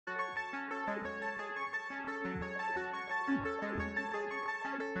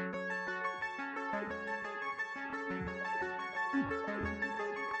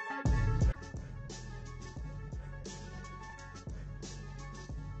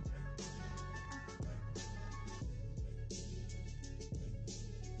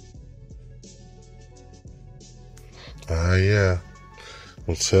Yeah.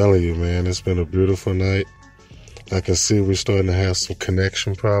 I'm telling you, man, it's been a beautiful night. I can see we're starting to have some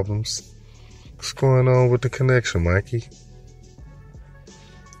connection problems. What's going on with the connection, Mikey?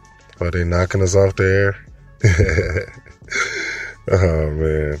 Are they knocking us off the air? Oh,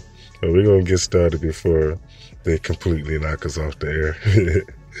 man. Well, we're going to get started before they completely knock us off the air.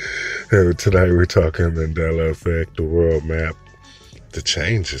 Tonight we're talking Mandela-effect, the world map, the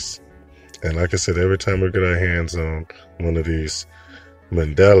changes. And like I said, every time we get our hands on one of these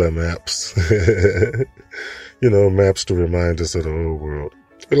Mandela maps, maps to remind us of the old world.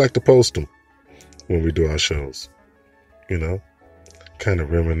 We like to post them when we do our shows, kind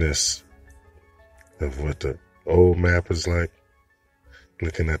of reminisce of what the old map is like,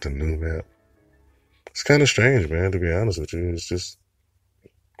 looking at the new map. It's kind of strange, man, to be honest with you. It's just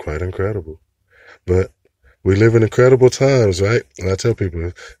quite incredible. But we live in incredible times, right? And I tell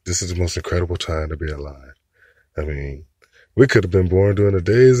people, this is the most incredible time to be alive. I mean, we could have been born during the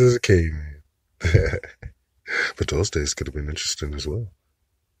days as a caveman. But those days could have been interesting as well.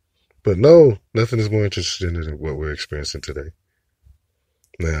 But no, nothing is more interesting than what we're experiencing today.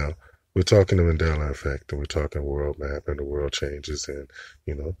 Now, we're talking the Mandela effect, and we're talking world map, and the world changes, and,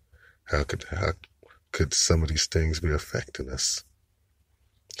 how could some of these things be affecting us?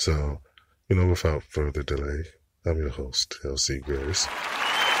 So, without further delay, I'm your host, LC Grace.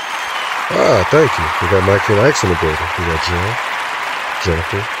 Thank you. We got Mikey and Ike's in the building. We got Jen,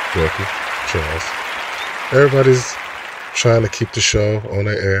 Jennifer, Becky, Charles. Everybody's trying to keep the show on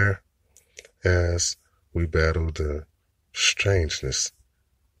the air as we battle the strangeness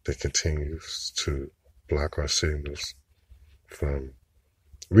that continues to block our signals from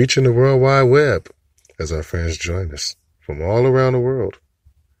reaching the World Wide Web as our friends join us from all around the world.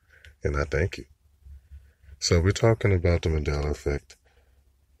 And I thank you. So we're talking about the Mandela effect,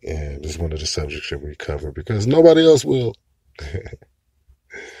 and it's one of the subjects that we cover because nobody else will.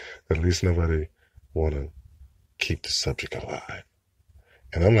 At least nobody want to keep the subject alive.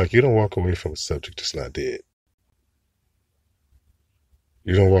 And I'm like, you don't walk away from a subject that's not dead.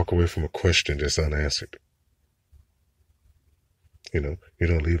 You don't walk away from a question that's unanswered. You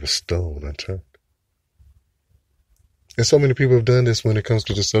don't leave a stone unturned. And so many people have done this when it comes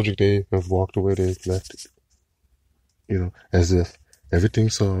to the subject. They have walked away, they've left it. As if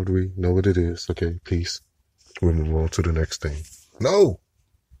everything's solved, we know what it is. Okay, peace. We'll move on to the next thing. No!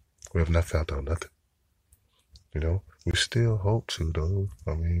 We have not found out nothing. We still hope to, though.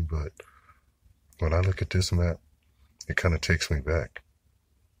 But when I look at this map, it kind of takes me back.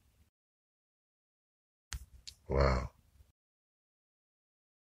 Wow.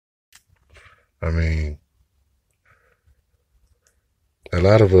 A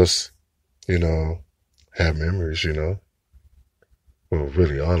lot of us, have memories, Well,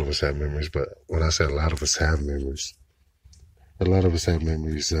 really, all of us have memories, but when I say a lot of us have memories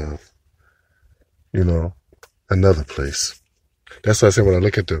of, another place. That's why I say when I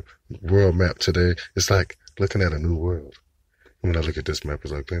look at the world map today, it's like looking at a new world. And when I look at this map,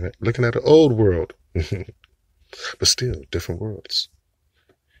 it's like looking at an old world. But still, different worlds.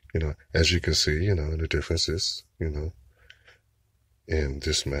 As you can see, the differences, in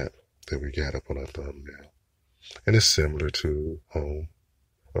this map that we got up on our thumbnail. And it's similar to home,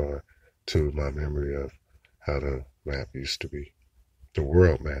 or to my memory of how the map used to be. The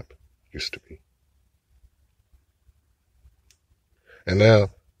world map used to be. And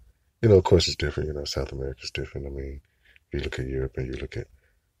now, of course it's different. South America's different. You look at Europe and you look at,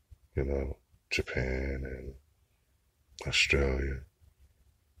 Japan and Australia.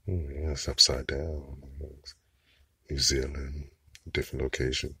 It's upside down. New Zealand, different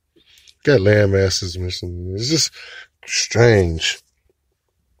location. Got land masses missing. It's just strange.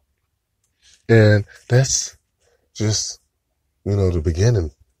 And that's just, the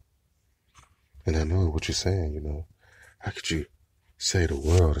beginning. And I know what you're saying, How could you say the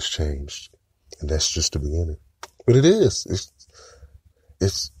world has changed? And that's just the beginning. But it is.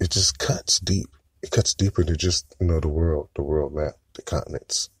 It just cuts deep. It cuts deeper than just, the world map, the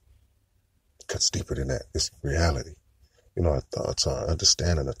continents. It cuts deeper than that. It's reality. Our thoughts, our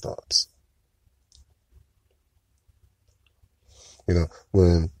understanding of thoughts.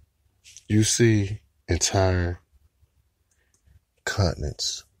 When you see entire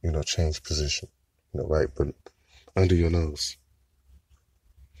continents, change position, right, but under your nose,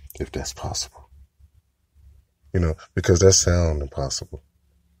 if that's possible, because that sounds impossible,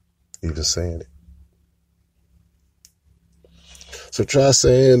 even saying it. So try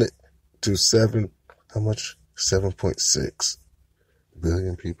saying it to 7.6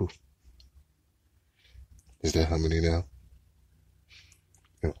 billion people. Is that how many now?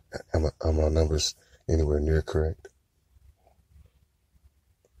 Are my numbers anywhere near correct?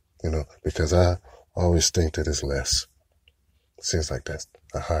 because I always think that it's less. It seems like that's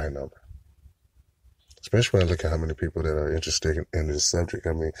a high number. Especially when I look at how many people that are interested in this subject.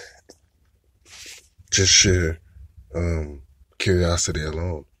 I mean, just sheer curiosity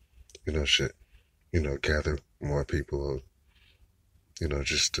alone, should, gather more people,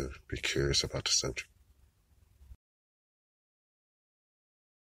 just to be curious about the subject.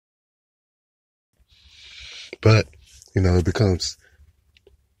 But, it becomes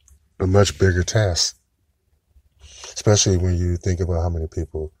a much bigger task, especially when you think about how many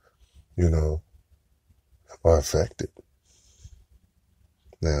people, are affected.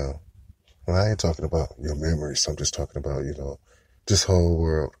 Now, I ain't talking about your memories. I'm just talking about, this whole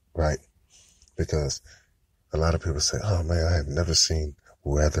world, right? Because a lot of people say, oh man, I have never seen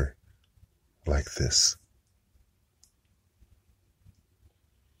weather like this.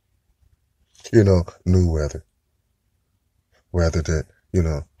 New weather. Weather that,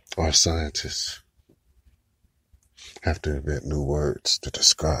 our scientists have to invent new words to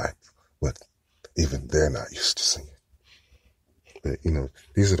describe what even they're not used to seeing. But,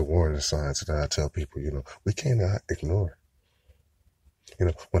 these are the warning signs that I tell people, we cannot ignore.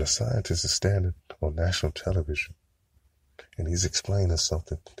 When a scientist is standing on national television and he's explaining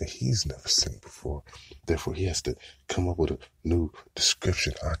something that he's never seen before, therefore he has to come up with a new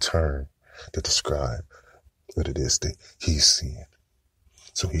description or term to describe what it is that he's seeing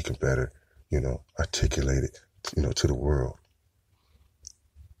so he can better, articulate it, to the world.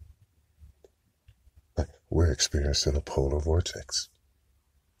 Like, we're experiencing a polar vortex.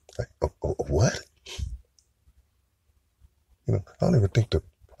 Like, what? I don't even think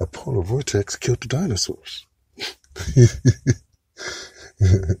a polar vortex killed the dinosaurs.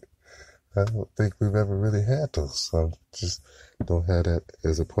 I don't think we've ever really had those. I just don't have that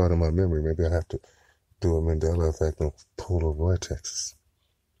as a part of my memory. Maybe I have to do a Mandela-effect on polar vortexes.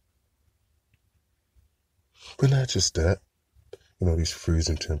 But not just that. These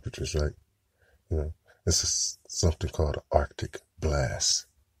freezing temperatures, right? This is something called an Arctic blast.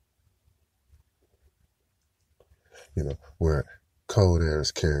 Where cold air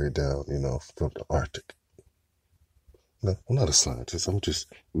is carried down, from the Arctic. No, I'm not a scientist. I'm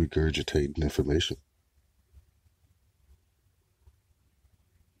just regurgitating information.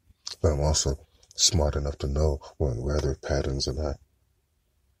 But I'm also smart enough to know when weather patterns are not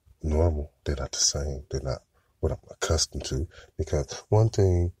normal. They're not the same. They're not what I'm accustomed to. Because one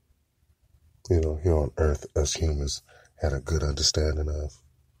thing, here on Earth, us humans had a good understanding of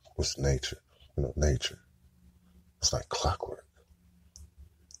was nature. Nature. It's like clockwork.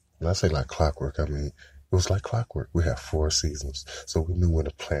 When I say like clockwork, I mean, it was like clockwork. We have 4 seasons. So we knew when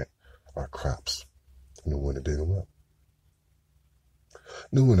to plant our crops. We knew when to dig them up.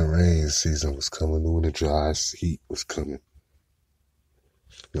 Knew when the rain season was coming. Knew when the dry heat was coming.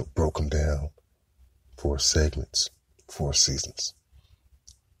 Broke them down. 4 segments. 4 seasons.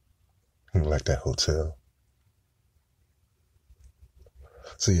 Like that hotel.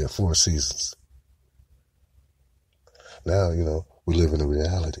 So yeah, 4 seasons. Now, we live in a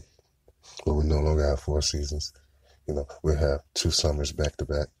reality where we no longer have 4 seasons. We have 2 summers back to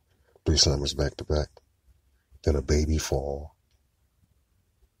back, 3 summers back to back, then a baby fall,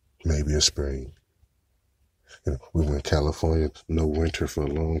 maybe a spring. We were in California, no winter for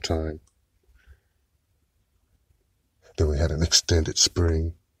a long time. Then we had an extended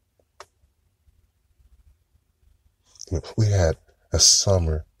spring. We had a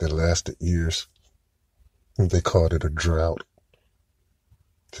summer that lasted years. They called it a drought.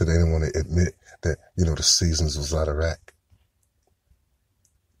 So they didn't want to admit that, the seasons was out of whack.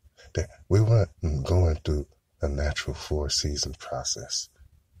 That we weren't going through a natural 4-season process.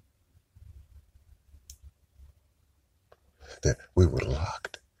 That we were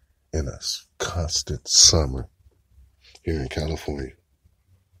locked in a constant summer here in California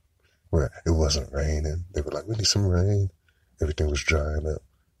where it wasn't raining. They were like, we need some rain. Everything was drying up.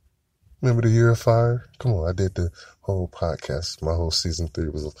 Remember the year of fire? Come on, I did the whole podcast. My whole season 3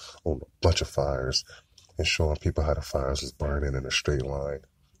 was on a bunch of fires and showing people how the fires was burning in a straight line,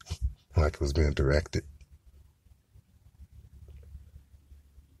 like it was being directed.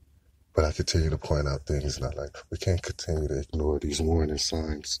 But I continue to point out things, and we can't continue to ignore these warning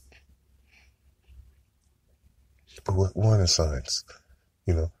signs. But what warning signs?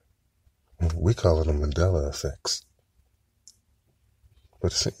 We call them Mandela effects.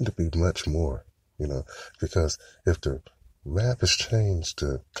 But it seemed to be much more, because if the map has changed,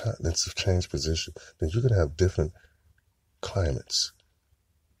 the continents have changed position, then you're going to have different climates.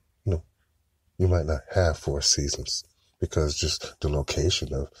 You might not have 4 seasons because just the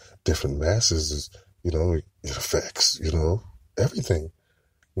location of different masses is, it affects, everything.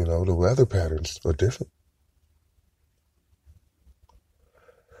 The weather patterns are different.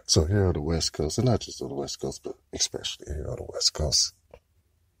 So here on the West Coast, and not just on the West Coast, but especially here on the West Coast,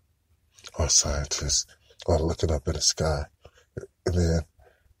 our scientists are looking up in the sky, and then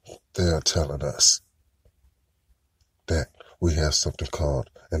they are telling us that we have something called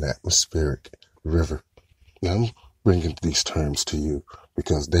an atmospheric river. Now, I'm bringing these terms to you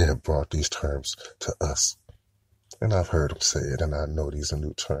because they have brought these terms to us. And I've heard them say it, and I know these are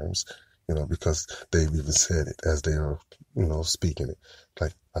new terms, because they've even said it as they are, speaking it.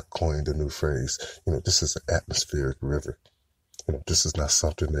 Like I coined a new phrase, this is an atmospheric river. This is not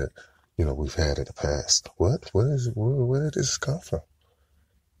something that, we've had in the past. What? Where did this come from?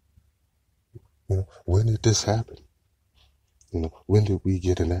 When did this happen? When did we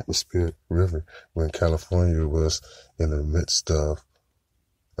get an atmospheric river when California was in the midst of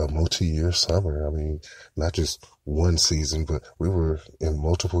a multi-year summer? I mean, not just one season, but we were in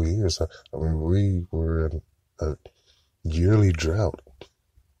multiple years. I mean, we were in a yearly drought.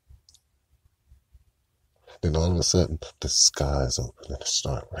 Then all of a sudden, the skies open and it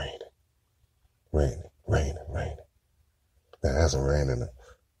started raining. It hasn't rained in a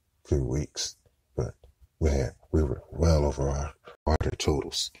few weeks, but man, we were well over our water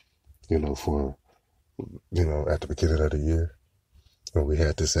totals, for, at the beginning of the year when we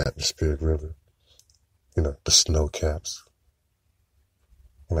had this atmospheric river, the snow caps.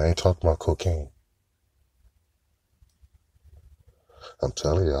 And I ain't talking about cocaine. I'm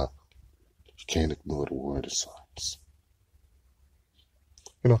telling y'all, you can't ignore the word of science.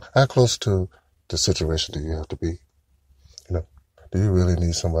 How close to the situation do you have to be? Do you really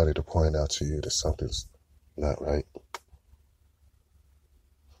need somebody to point out to you that something's not right?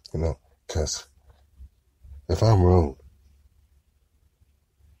 Because if I'm wrong,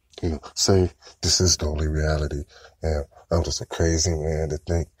 say this is the only reality, and I'm just a crazy man to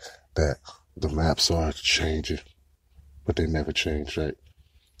think that the maps are changing, but they never change, right?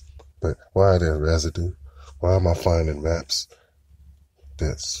 But why are there residue? Why am I finding maps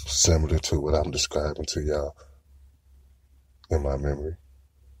that's similar to what I'm describing to y'all in my memory?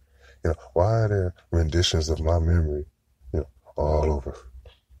 Why are there renditions of my memory, all over?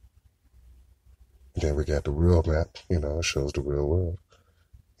 And then we got the real map, it shows the real world,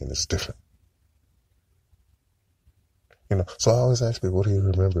 and it's different. So I always ask people, what do you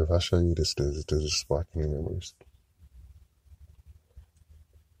remember? If I show you this, does it spark any memories?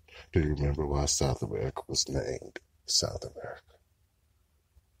 Do you remember why South America was named South America?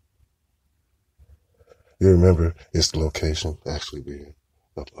 You remember its location actually being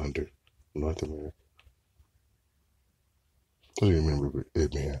up under North America? Do you remember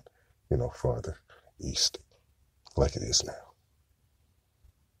it being, farther east, like it is now?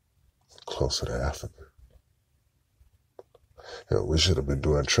 Closer to Africa. Hell, we should have been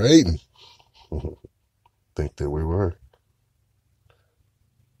doing trading. Think that we were.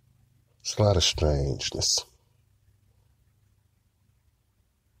 It's a lot of strangeness.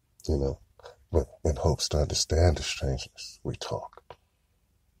 But in hopes to understand the strangeness, we talk.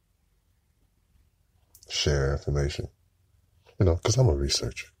 Share information. Because I'm a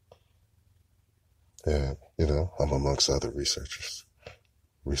researcher. And, I'm amongst other researchers.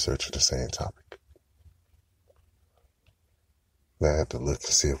 Researching the same topic. Now I have to look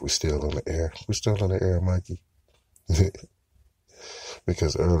and see if we're still on the air. We're still on the air, Mikey.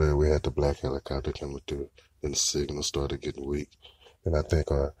 Because earlier we had the black helicopter coming through and the signal started getting weak. And I think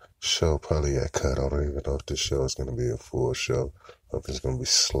our show probably got cut. I don't even know if this show is going to be a full show or if it's going to be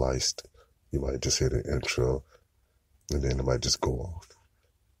sliced. You might just hear the intro and then it might just go off.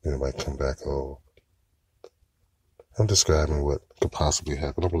 And it might come back on. I'm describing what could possibly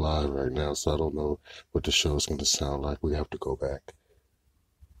happen. I'm live right now, so I don't know what the show is going to sound like. We have to go back.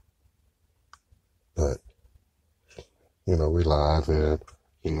 But, we live and,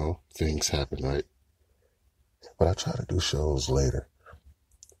 things happen, right? But I try to do shows later.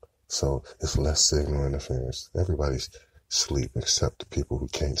 So it's less signal interference. Everybody's sleep except the people who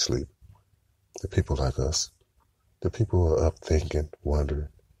can't sleep. The people like us. The people who are up thinking, wondering,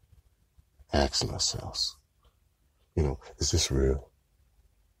 asking ourselves, is this real?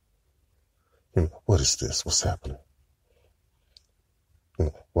 What is this? What's happening?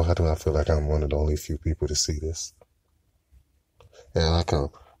 Why do I feel like I'm one of the only few people to see this? And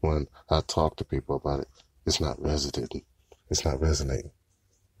when I talk to people about it, it's not resonating. It's not resonating.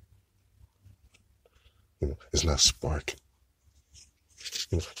 It's not sparking.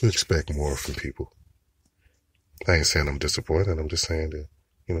 You expect more from people. I ain't saying I'm disappointed. I'm just saying that,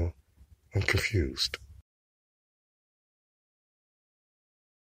 I'm confused.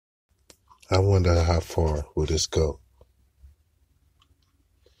 I wonder how far will this go?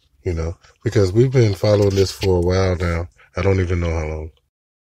 You know, because we've been following this for a while now. I don't even know how long.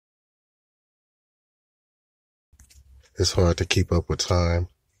 It's hard to keep up with time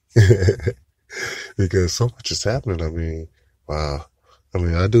because so much is happening. I mean, wow. I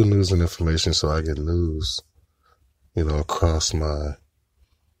mean, I do news and information, so I get news, across my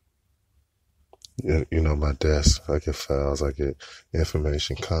desk. I get files, I get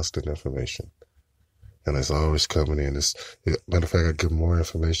information, constant information. And it's always coming in. Matter of fact, I get more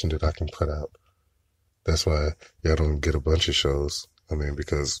information that I can put out. That's why y'all don't get a bunch of shows. I mean,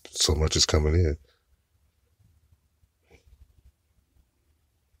 because so much is coming in.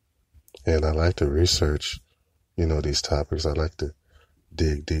 And I like to research, these topics. I like to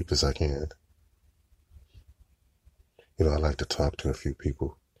dig deep as I can. I like to talk to a few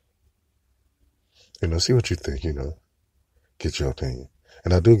people, see what you think, get your opinion.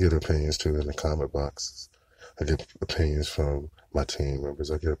 And I do get opinions too in the comment boxes. I get opinions from my team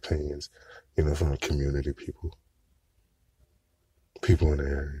members. I get opinions, from the community people in the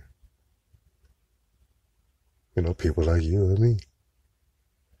area, people like you and me,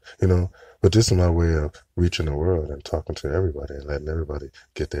 you know. But this is my way of reaching the world and talking to everybody and letting everybody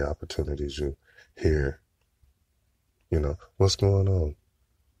get the opportunities you hear, what's going on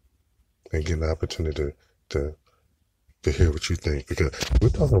and get an opportunity to hear what you think because we're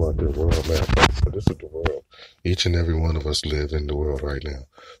talking about the world map. So this is the world. Each and every one of us live in the world right now.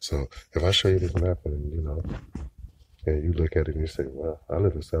 So if I show you this map and and you look at it and you say, "Well, I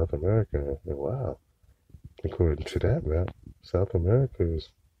live in South America," and wow, according to that map, South America is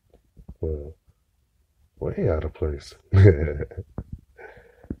well way out of place.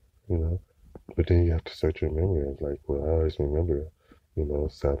 But then you have to search your memory. It's like, well, I always remember,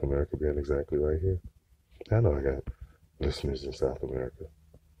 South America being exactly right here. I know I got listeners in South America.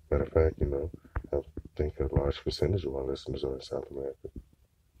 Matter of fact, I think a large percentage of my listeners are in South America.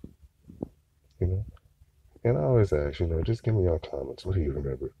 You know, and I always ask, just give me your comments. What do you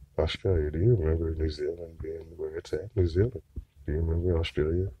remember? Australia? Do you remember New Zealand being where it's at? New Zealand? Do you remember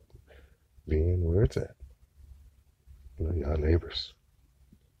Australia being where it's at? Y'all neighbors.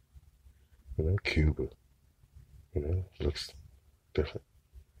 Cuba. Looks different.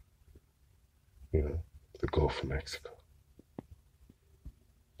 The Gulf of Mexico.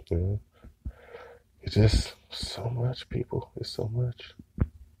 You know, it's just so much, people. It's so much.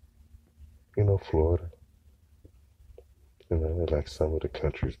 Florida. Like some of the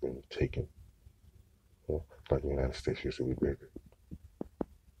countries been taken. Like the United States used to be bigger.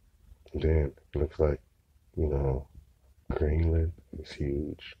 And then it looks like, you know, Greenland is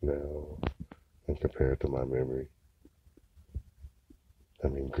huge now, and compared to my memory, I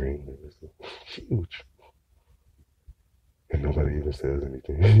mean, Greenland is huge. And nobody even says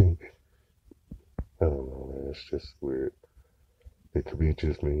anything. I don't know, man. It's just weird. It could be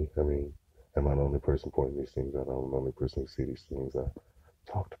just me. I mean, am I the only person pointing these things out? I'm the only person who see these things. I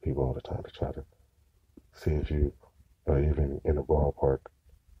talk to people all the time to try to see if you are even in a ballpark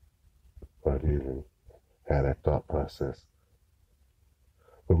or if you even had that thought process.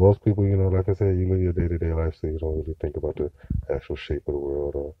 But most people, like I said, you live your day-to-day life, so you don't really think about the actual shape of the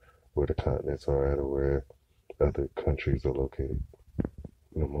world or where the continents are at or where other countries are located.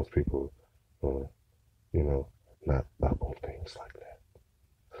 Most people, uh, you know, not up on things like that.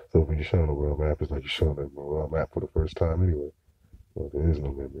 So when you're showing a world map, it's like you're showing a world map for the first time anyway. Well, there is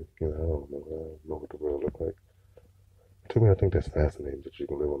no memory. I don't know what the world looks like. To me, I think that's fascinating that you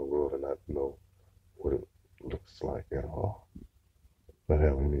can live on the world and not know what it looks like at all. Not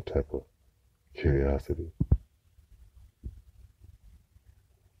have any type of curiosity.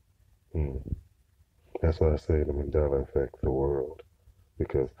 Hmm. That's why I say the mandela-effect, the world.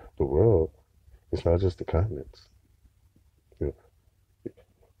 Because the world, it's not just the continents. You know,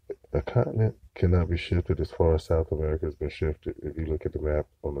 a continent cannot be shifted as far as South America has been shifted. If you look at the map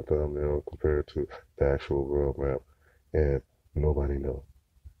on the thumbnail compared to the actual world map, and nobody knows.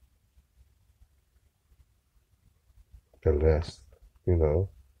 Unless, you know,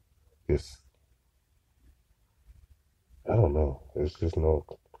 it's, I don't know. It's just no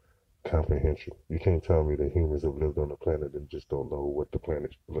comprehension. You can't tell me that humans have lived on the planet and just don't know what the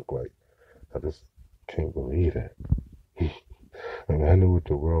planet look like. I just can't believe that. I mean, I knew what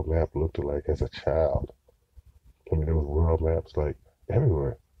the world map looked like as a child. I mean, there was world maps like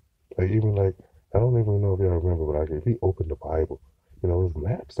everywhere. Like even like I don't even know if y'all remember, but like if you open the Bible, there's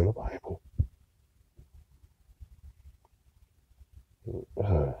maps in the Bible.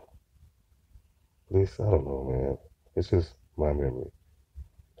 At least I don't know, man. It's just my memory.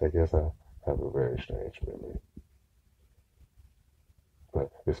 I guess I have a very strange memory,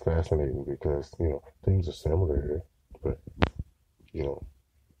 but it's fascinating because things are similar here, but you know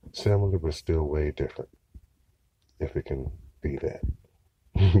Similar, but still way different, if it can be that.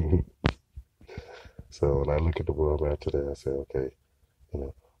 So when I look at the world map today, I say, okay, you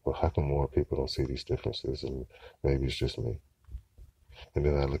know, well, how come more people don't see these differences? And maybe it's just me. And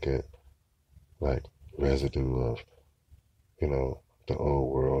then I look at like residue of, you know, the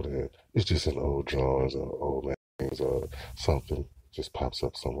old world, and it's just in old drawings or old magazines or something just pops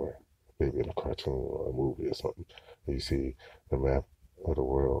up somewhere, maybe in a cartoon or a movie or something. And you see the map of the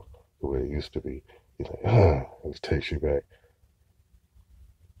world the way it used to be. You're like, it takes you back,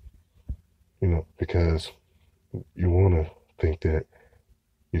 you know, because you want to think that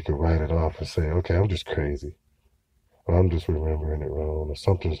you can write it off and say, okay, I'm just crazy, or I'm just remembering it wrong, or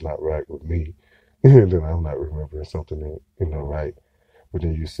something's not right with me, and then I'm not remembering something that, you know, right. But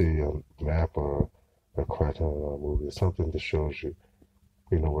then you see a map or a cartoon or a movie or something that shows you,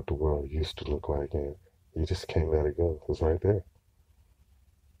 you know, what the world used to look like, and you just can't let it go. It's right there.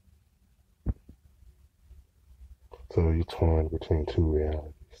 So you're torn between two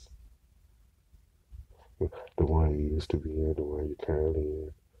realities. The one you used to be in, the one you're currently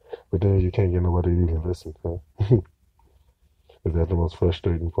in. But then you can't get nobody to even listen, huh? Is that the most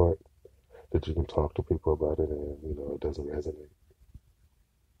frustrating part? That you can talk to people about it and, you know, it doesn't resonate.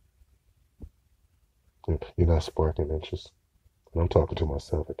 You're not sparking interest. And I'm talking to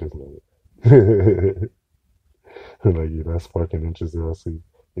myself at this moment. Like, you're not sparking interest in us,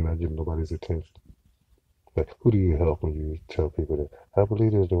 you're not getting nobody's attention. Like, who do you help when you tell people that I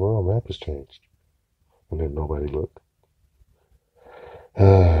believe that the world map has changed? And then nobody looked.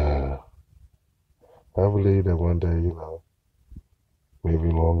 I believe that one day, you know, maybe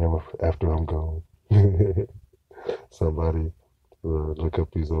long after I'm gone, somebody will look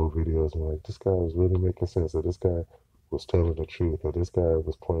up these old videos and like, this guy was really making sense, or this guy was telling the truth, or this guy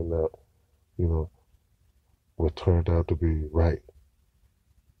was pointing out, you know, what turned out to be right.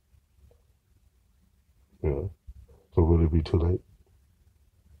 You know, so will it be too late?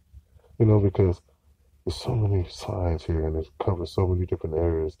 You know, because there's so many sides here, and it covers so many different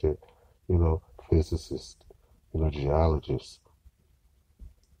areas that, you know, physicists, you know, geologists,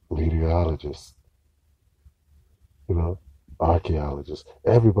 meteorologists, you know, archaeologists,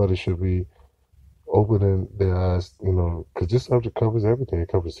 everybody should be opening their eyes, you know, because this subject covers everything. It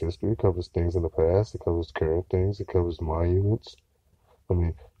covers history, it covers things in the past, it covers current things, it covers monuments. I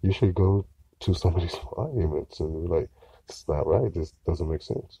mean, you should go to some of these monuments and be like, it's not right. This doesn't make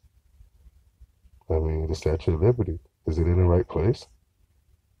sense. I mean, the Statue of Liberty, is it in the right place?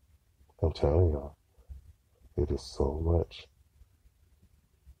 I'm telling y'all, it is so much.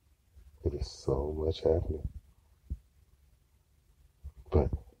 It is so much happening. But,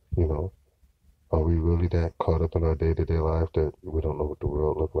 you know, are we really that caught up in our day-to-day life that we don't know what the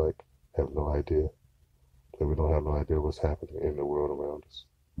world look like? Have no idea. That we don't have no idea what's happening in the world around us.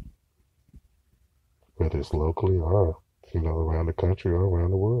 Whether it's locally or, you know, around the country or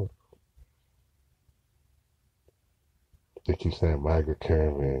around the world. They keep saying migrant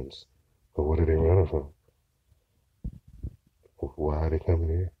caravans, but what are they running from? Why are they coming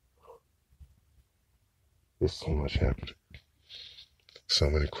here? There's so much happening. So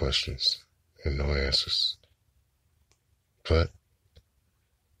many questions and no answers. But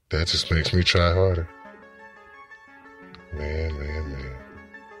that just makes me try harder. Man.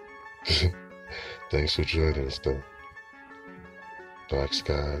 Thanks for joining us, though. Dark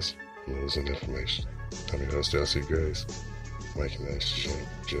skies, news, and information. I'm your host, Elsie Grace. Mike and Max,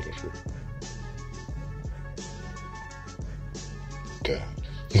 Jennifer.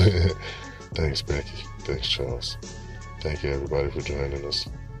 God. Thanks, Becky. Thanks, Charles. Thank you, everybody, for joining us.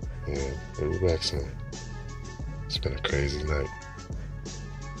 And we'll be back soon. It's been a crazy night.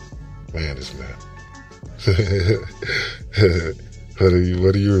 Man, this map. What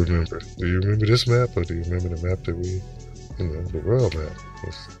do you remember? Do you remember this map, or do you remember the map that we, you know, the world map?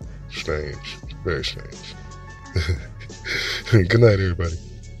 It's strange. Very strange. Good night, everybody.